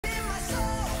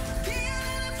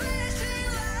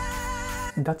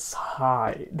That's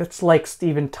high. That's like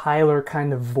Steven Tyler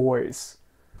kind of voice,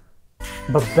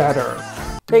 but better.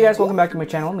 Hey guys, welcome back to my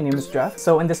channel. My name is Jeff.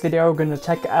 So in this video, we're gonna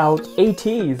check out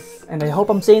Ateez, and I hope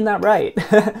I'm saying that right.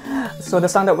 So the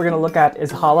song that we're gonna look at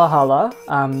is Hala Hala,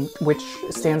 which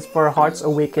stands for Hearts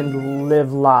Awakened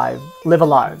Live Alive.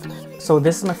 So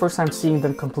this is my first time seeing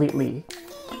them completely.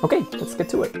 Okay, let's get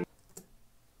to it.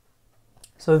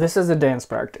 So this is a dance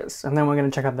practice, and then we're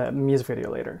gonna check out the music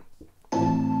video later.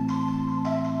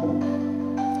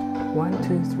 1,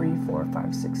 2, 3, 4,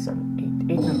 5, 6, 7,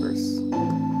 8. 8 numbers.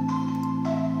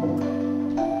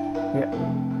 Yeah.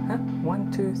 Huh?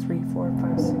 1, 2, 3, 4,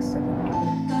 5, 6, 7, 8.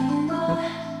 Huh?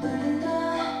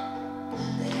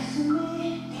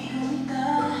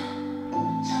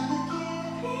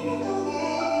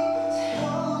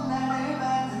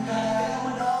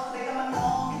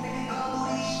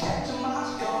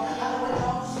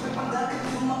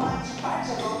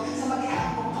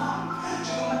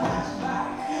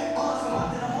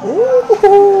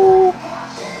 Ooh.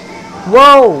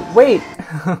 Whoa, wait.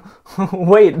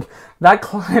 Wait, that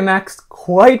climaxed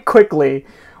quite quickly.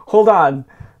 Hold on.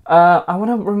 I want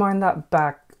to rewind that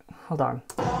back. Hold on.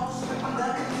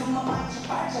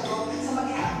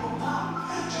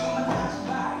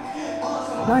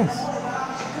 Nice.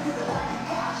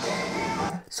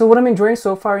 So what I'm enjoying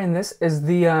so far in this is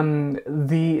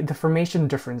the formation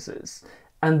differences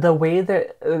and the way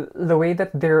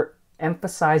that they're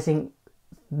emphasizing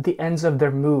the ends of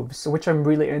their moves, which I'm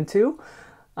really into.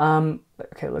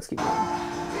 Okay, let's keep going.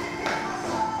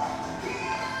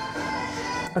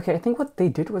 Okay, I think what they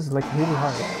did was like really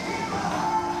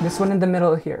hard. This one in the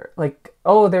middle here, like,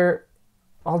 oh, they're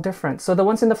all different. So the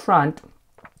ones in the front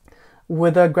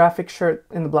with a graphic shirt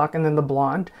in the black and then the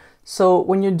blonde. So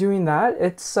when you're doing that,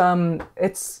 it's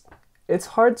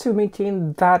hard to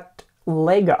maintain that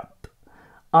leg up,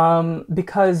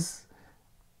 because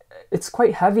it's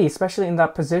quite heavy, especially in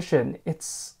that position.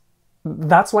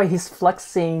 That's why he's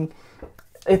flexing.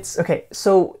 It's okay.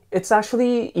 So it's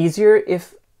actually easier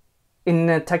if, in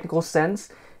a technical sense,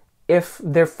 if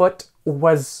their foot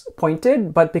was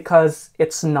pointed, but because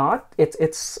it's not,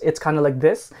 it's kind of like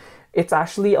this. It's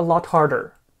actually a lot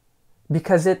harder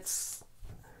because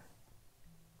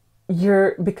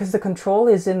because the control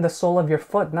is in the sole of your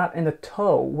foot, not in the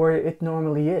toe where it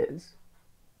normally is.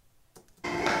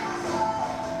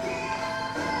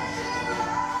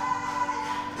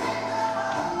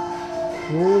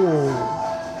 Ooh.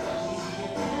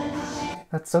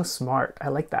 That's so smart. I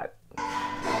like that.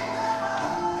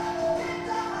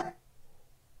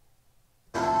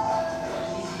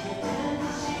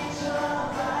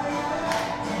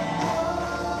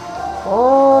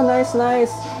 Oh, nice.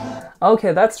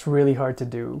 Okay, that's really hard to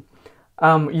do.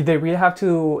 They really have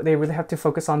to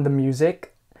focus on the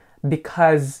music,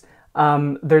 because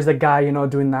there's a guy,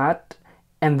 doing that,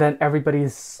 and then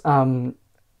everybody's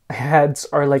heads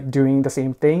are like doing the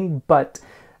same thing, but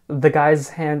the guy's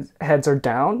heads are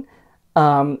down,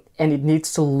 and it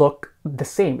needs to look the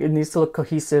same. It needs to look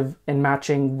cohesive and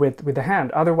matching with the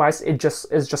hand. Otherwise, it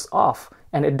just is just off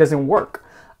and it doesn't work.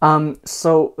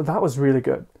 So that was really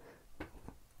good.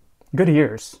 Good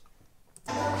ears.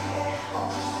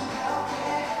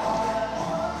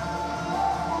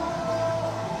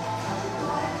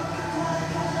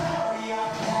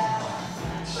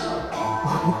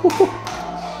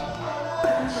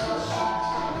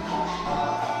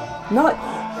 Not,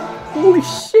 holy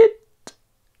shit!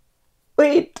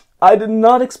 Wait, I did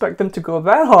not expect them to go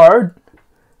that hard.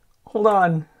 Hold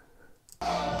on.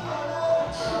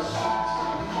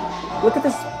 Look at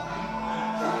this.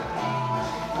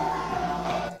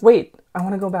 Wait, I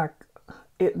want to go back.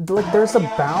 Like, there's a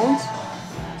bounce.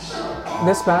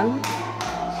 This bend.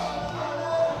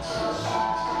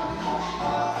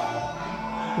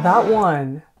 That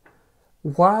one.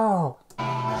 Wow.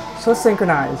 So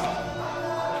synchronized.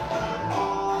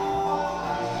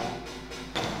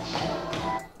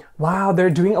 Wow, they're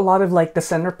doing a lot of like the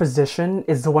center position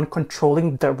is the one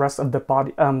controlling the rest of the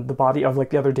body of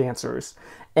like the other dancers.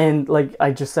 And like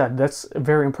I just said, that's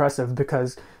very impressive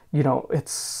because,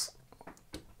 it's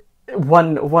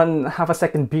one half a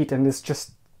second beat and it's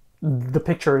just, the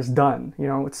picture is done.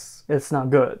 It's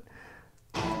not good.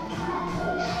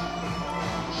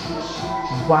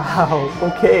 Wow,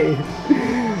 okay.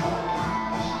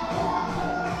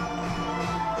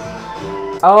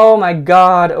 Oh my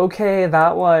god, okay,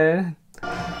 that one.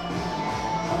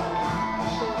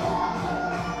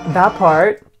 That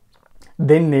part,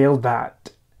 they nailed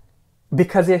that.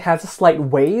 Because it has a slight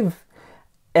wave,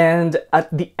 and at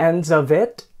the ends of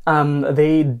it,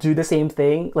 they do the same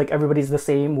thing, like everybody's the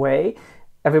same way.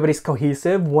 Everybody's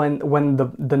cohesive when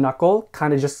the knuckle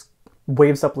kind of just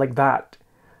waves up like that.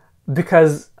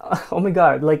 Because oh my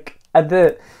god, like at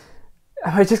the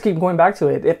I just keep going back to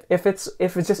it. If it's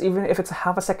just, even if it's a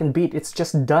half a second beat, it's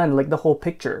just done like the whole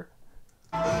picture.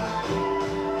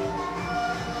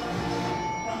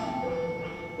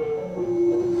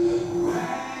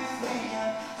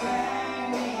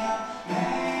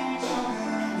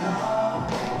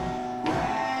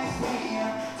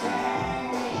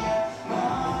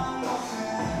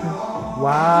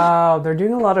 Wow, they're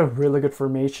doing a lot of really good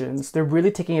formations. They're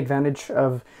really taking advantage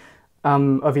of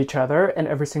each other and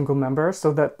every single member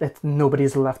so that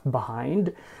nobody's left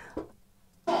behind.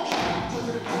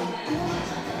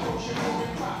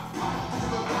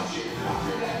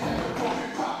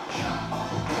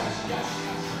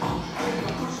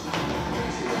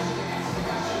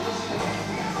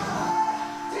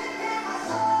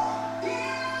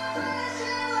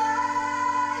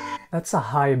 That's a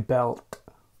high belt.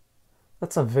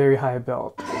 That's a very high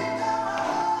belt.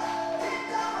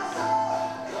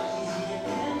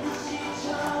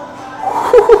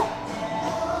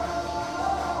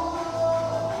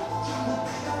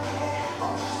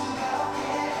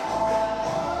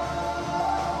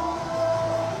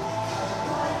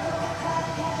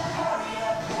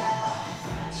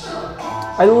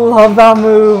 I love that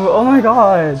move. Oh my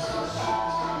god.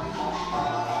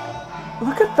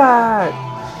 Look at that.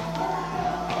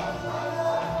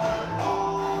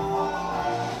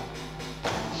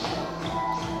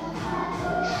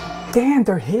 Damn,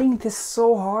 they're hitting this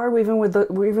so hard, even with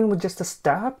just the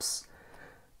steps.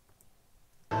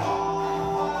 Look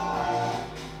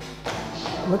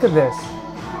at this.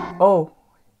 Oh,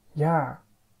 yeah.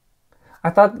 I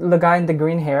thought the guy in the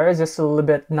green hair is just a little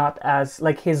bit not as,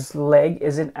 like, his leg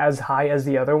isn't as high as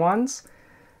the other ones.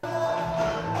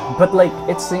 But like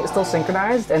it's still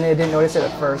synchronized, and I didn't notice it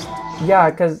at first. Yeah,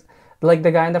 because like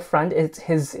the guy in the front, it's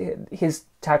he's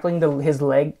tackling his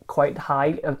leg quite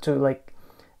high up to like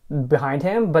behind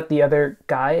him, but the other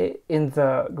guy in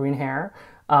the green hair,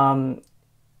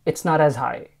 it's not as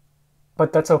high,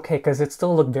 but that's okay because it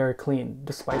still looked very clean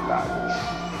despite that.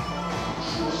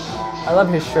 I love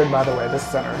his shirt, by the way, this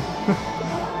center.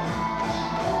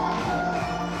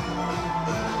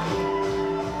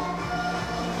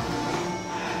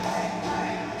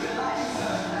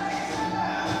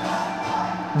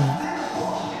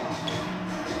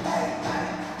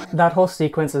 That whole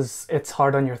sequence it's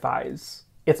hard on your thighs.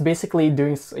 It's basically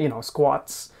doing, you know,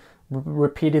 squats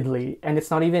repeatedly, and it's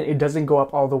not even, it doesn't go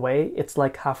up all the way, it's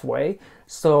like halfway.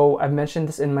 So I've mentioned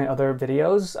this in my other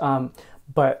videos,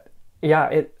 but yeah,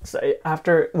 it's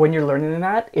after, when you're learning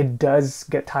that, it does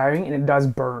get tiring and it does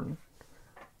burn.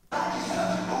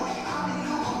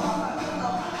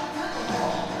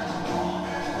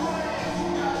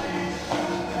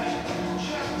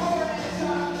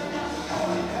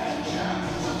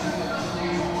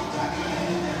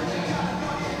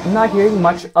 I'm not hearing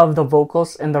much of the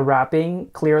vocals and the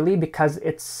rapping clearly because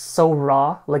it's so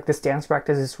raw. Like this dance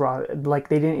practice is raw. Like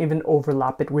they didn't even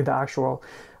overlap it with the actual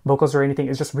vocals or anything.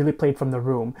 It's just really played from the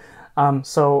room.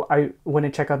 So I want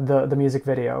to check out the music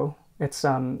video. It's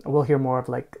we'll hear more of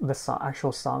like the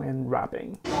actual song and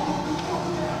rapping.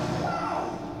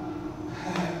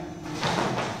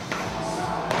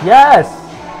 Yes.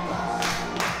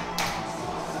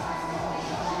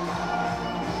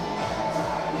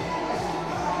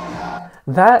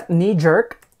 That knee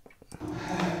jerk. Wait,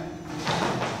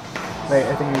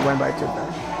 I think he went back too far.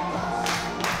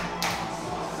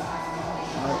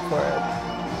 Wait for it.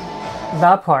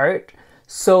 That part.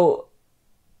 So,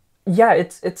 yeah,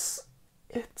 it's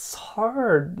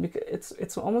hard.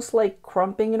 It's almost like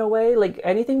crumping in a way. Like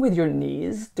anything with your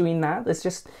knees doing that, it's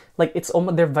just like it's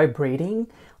almost, they're vibrating.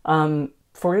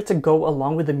 For it to go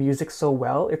along with the music so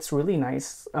well, it's really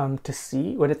nice to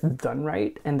see when it's done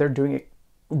right, and they're doing it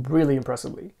really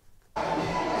impressively.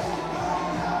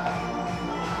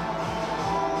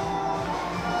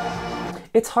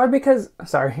 It's hard because,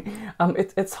 sorry,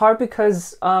 it's hard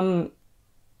because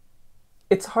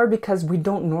we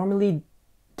don't normally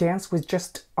dance with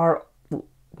just our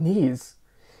knees.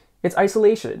 It's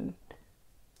isolation.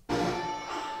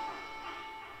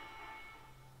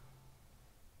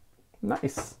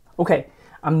 Nice. Okay,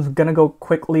 I'm gonna go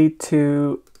quickly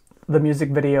to the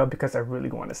music video because I really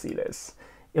want to see this.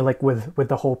 Like with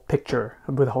the whole picture,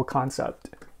 with the whole concept.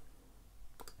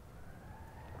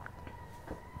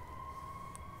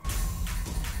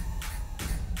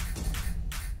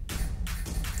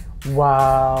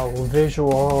 Wow,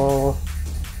 visual.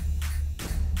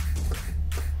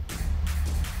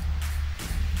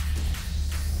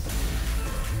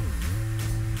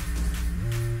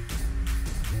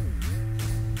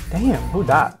 Damn, who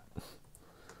that?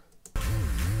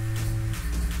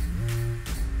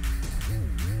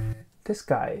 This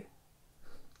guy.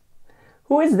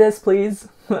 Who is this, please?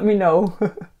 Let me know.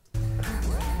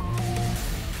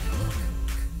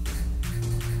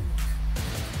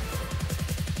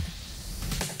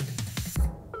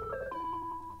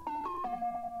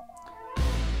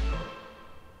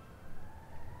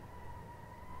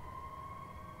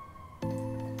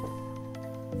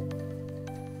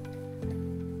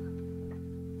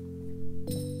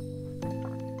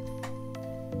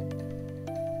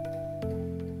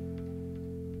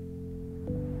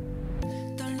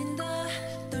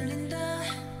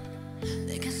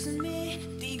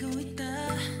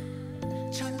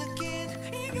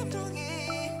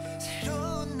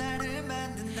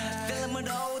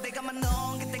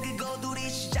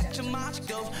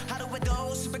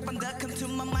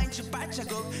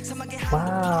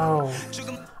 Wow.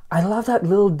 I love that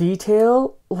little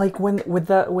detail, like when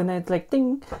it's like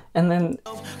ding, and then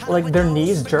like their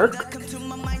knees jerk.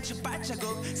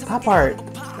 That part.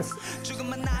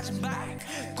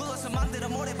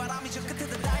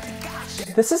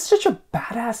 This is such a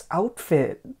badass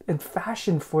outfit and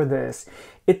fashion for this.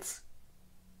 It's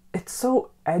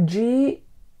so edgy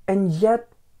and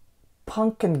yet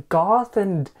punk and goth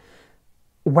and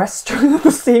western at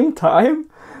the same time.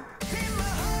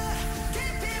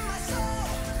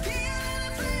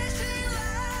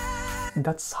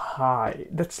 That's high.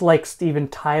 That's like Steven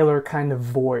Tyler kind of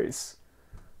voice,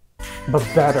 but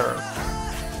better.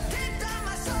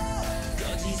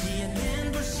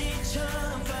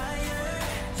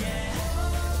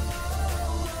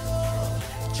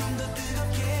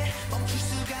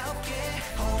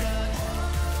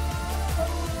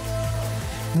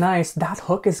 Nice. That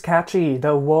hook is catchy,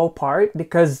 the whoa part,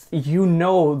 because you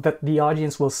know that the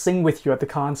audience will sing with you at the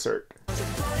concert.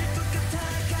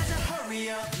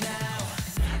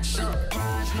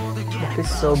 That is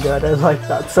so good. I like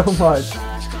that so much.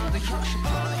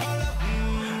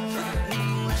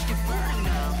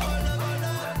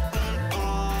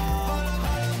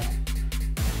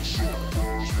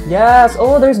 Yes.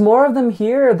 Oh, there's more of them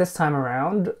here this time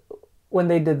around when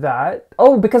they did that.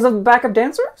 Oh, because of backup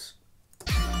dancers?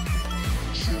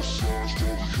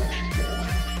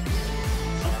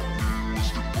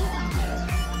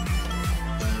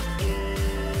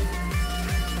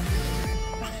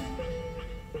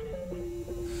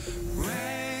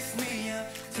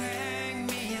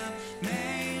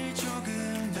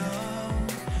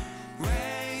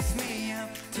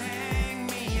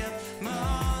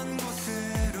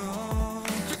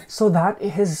 So that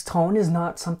his tone is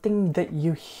not something that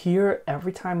you hear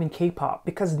every time in K-pop,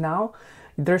 because now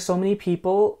there's so many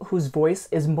people whose voice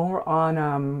is more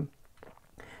on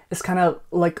it's kind of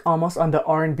like almost on the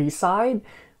R&B side,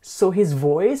 so his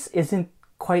voice isn't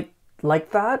quite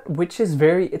like that, which is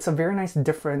it's a very nice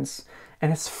difference,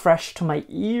 and it's fresh to my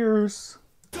ears.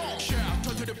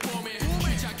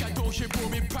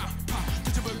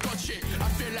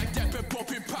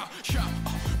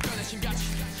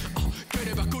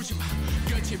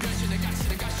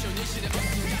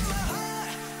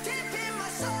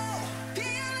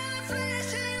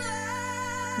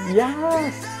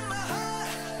 Yes.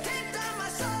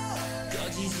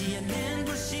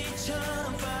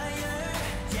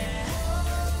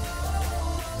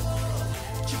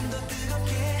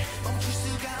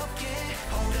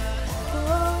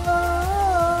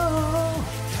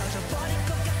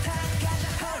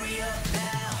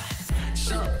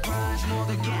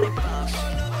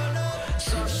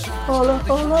 Hala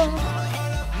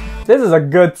Hala. This is a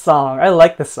good song. I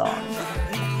like the song.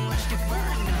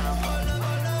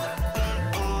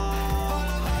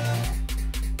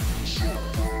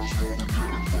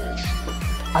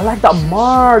 I like that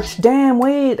march. Damn,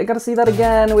 wait. I gotta see that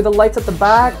again with the lights at the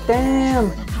back.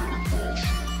 Damn.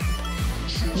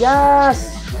 Yes.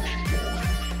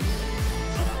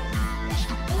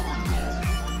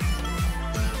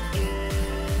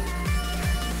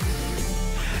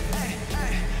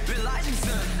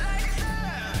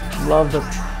 Love the...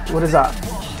 What is that?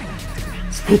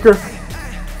 Speaker?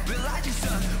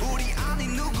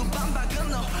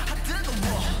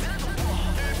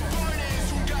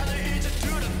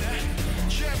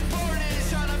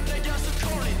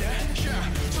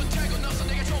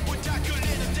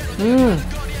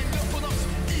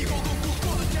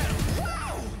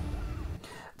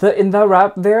 In the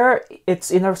rap there,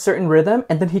 it's in a certain rhythm,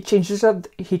 and then he changes up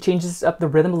the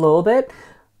rhythm a little bit,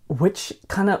 which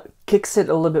kind of kicks it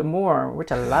a little bit more,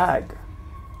 which I like.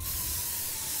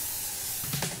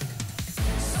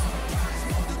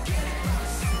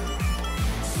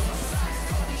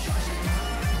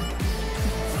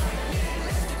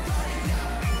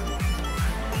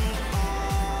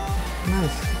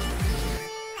 Nice.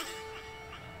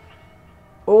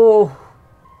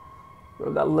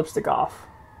 Rub that lipstick off.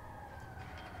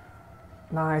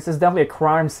 Nice. It's definitely a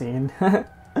crime scene.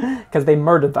 Because they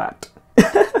murdered that.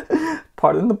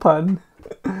 Pardon the pun.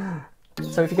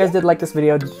 So if you guys did like this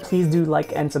video, please do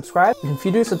like and subscribe. And if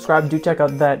you do subscribe, do check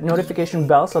out that notification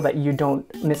bell so that you don't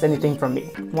miss anything from me.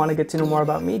 Want to get to know more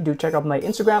about me? Do check out my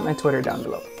Instagram and Twitter down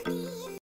below.